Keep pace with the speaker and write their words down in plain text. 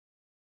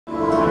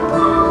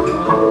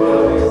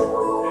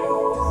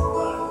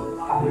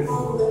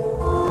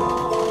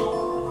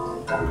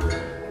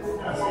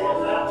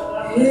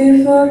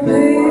If a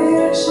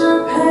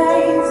picture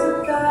paints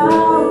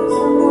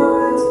 1,000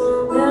 words,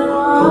 then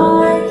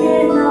I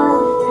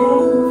cannot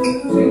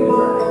paint you.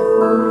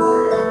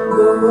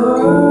 The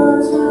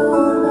words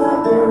will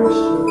never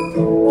show.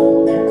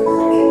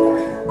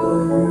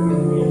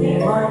 You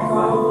might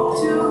come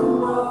to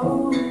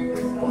know.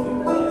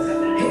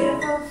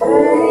 If a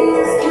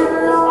face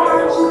can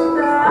launch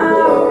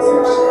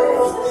 1,000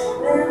 shapes,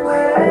 then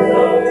where am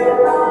I to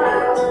go?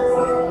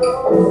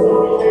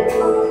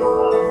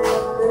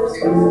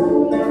 There's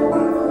no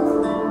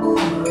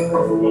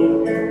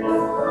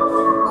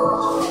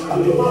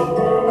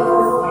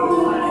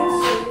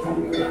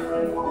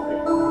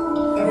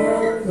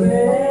and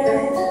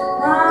when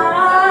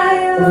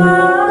my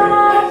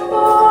love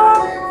for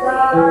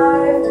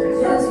life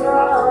is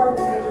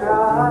running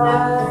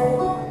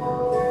dry,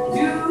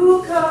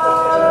 you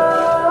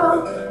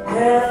come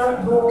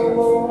and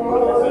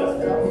pour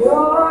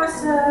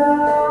yourself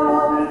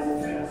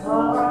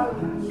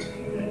on me.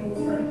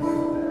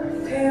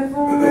 If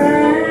a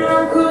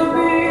man could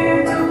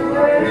be two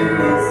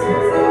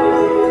places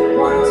at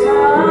one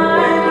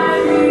time,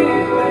 I'd be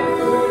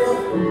with you.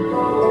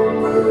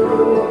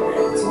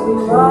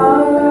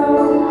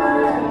 Tomorrow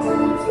night,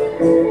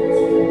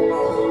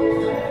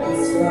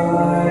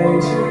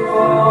 slide you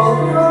all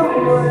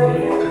the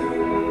way.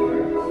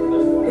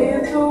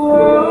 If the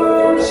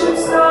world should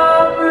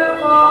stop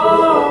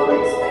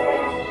revolving,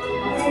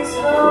 stay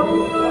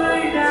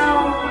slowly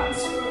down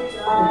to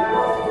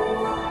die,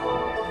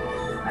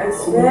 I'd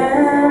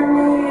spend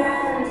the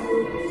end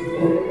with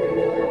you.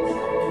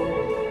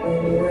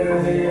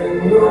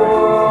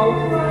 Your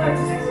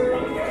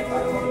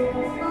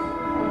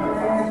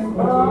and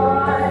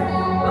my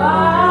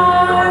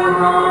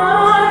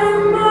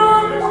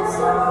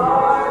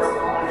stars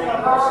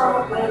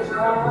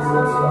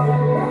are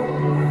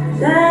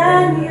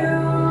then you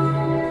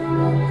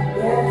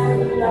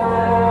and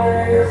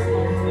life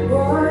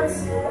would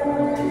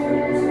simply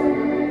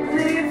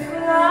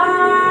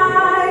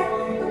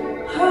fly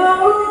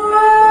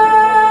away.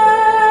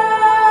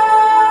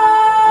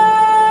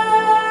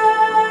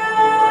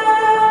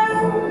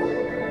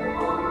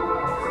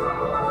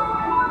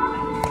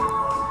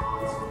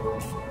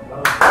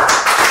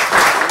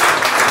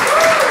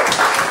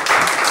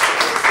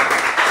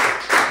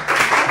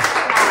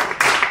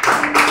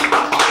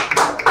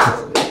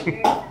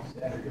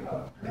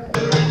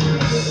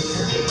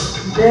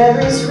 There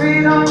is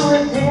freedom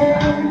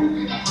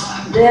within,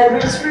 there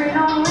is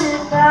freedom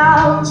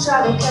without.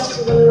 Try to catch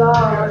the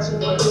laws of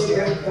the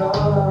bigger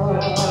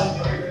God.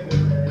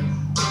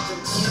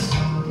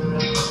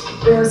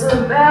 There's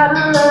a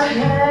battle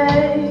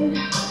ahead,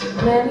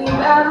 many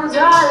battles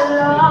I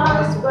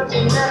lost, but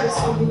you never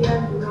see the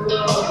end of the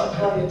road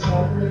while you're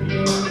traveling.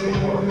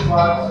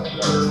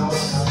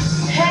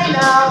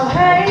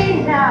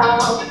 Hey now,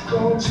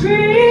 don't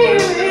dream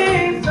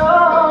it's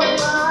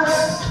over.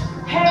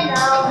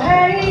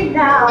 Hey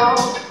now,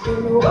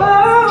 when the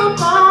world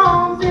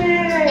comes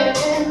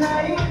in,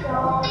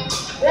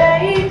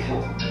 they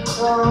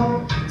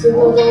come to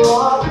build a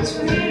wall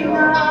between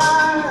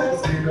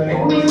us,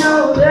 and we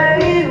know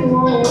they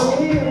won't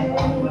win.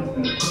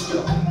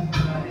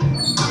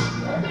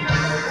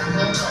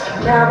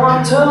 Now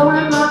I'm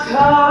towing my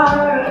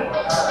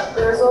car,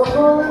 there's a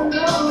hole in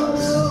the roof,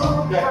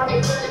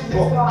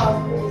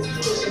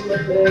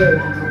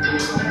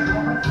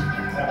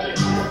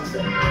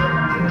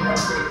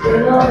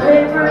 in the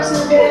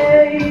papers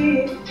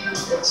today,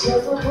 the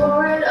chills will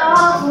pour it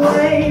off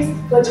ways,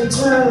 but you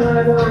turn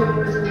right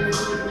over to the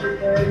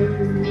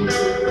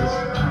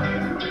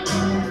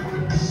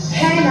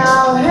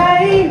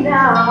Hey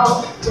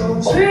now,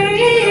 don't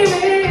dream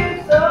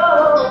it's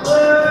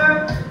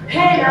over.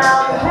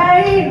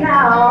 Hey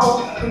now,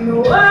 when the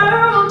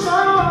world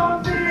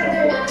comes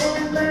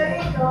in,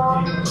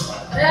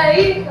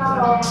 they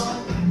come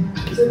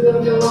to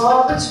build a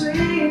wall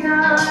between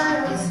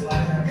us,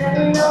 and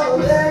we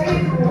know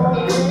they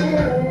won't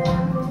win.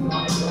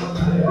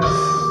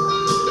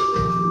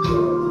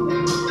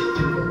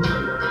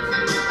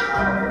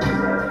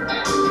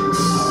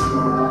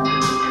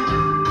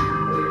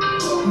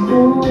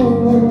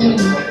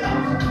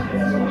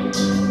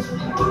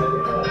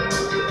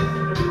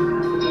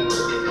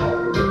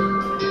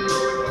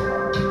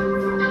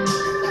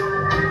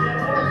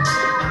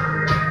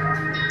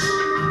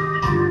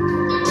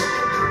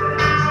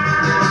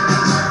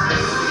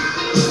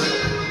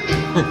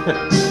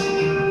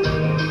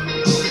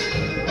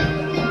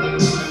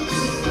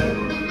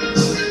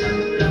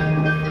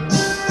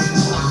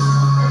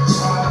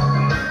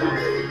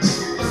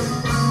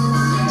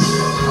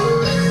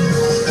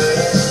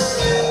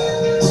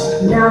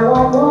 Now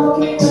I'm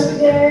walking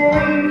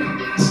again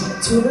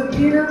to the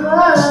beat of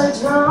a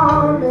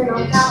drum, and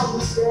I'm counting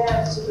the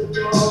steps to the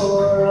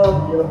door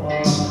of your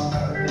heart.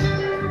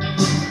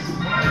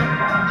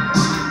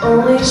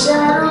 Only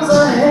shadows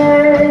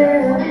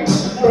ahead,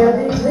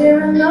 barely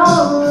clearing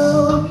the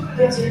room.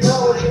 Get to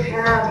know what you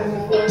have in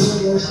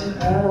the ocean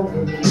of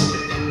it.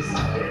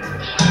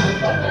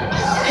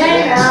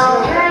 Hey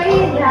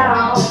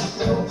now,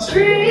 don't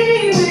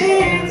dream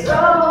it's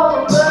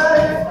over.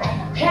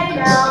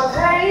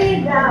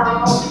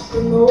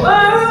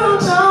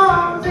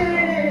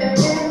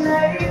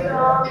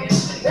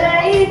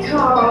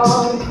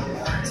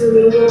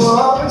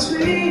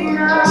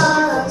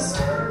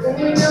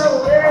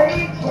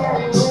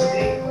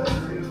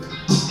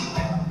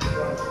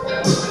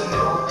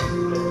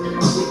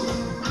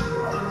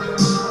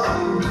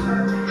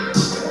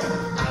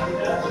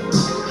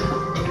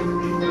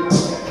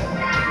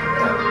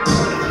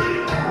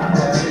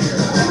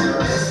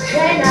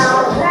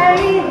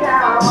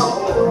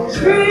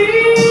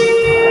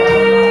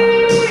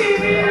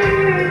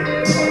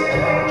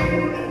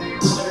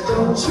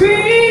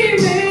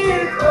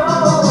 dreaming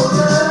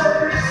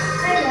colder.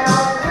 Rain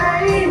down,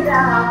 rain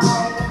down.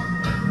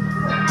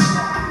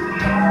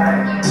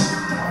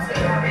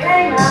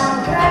 Rain down,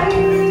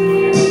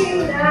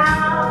 rain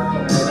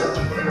down.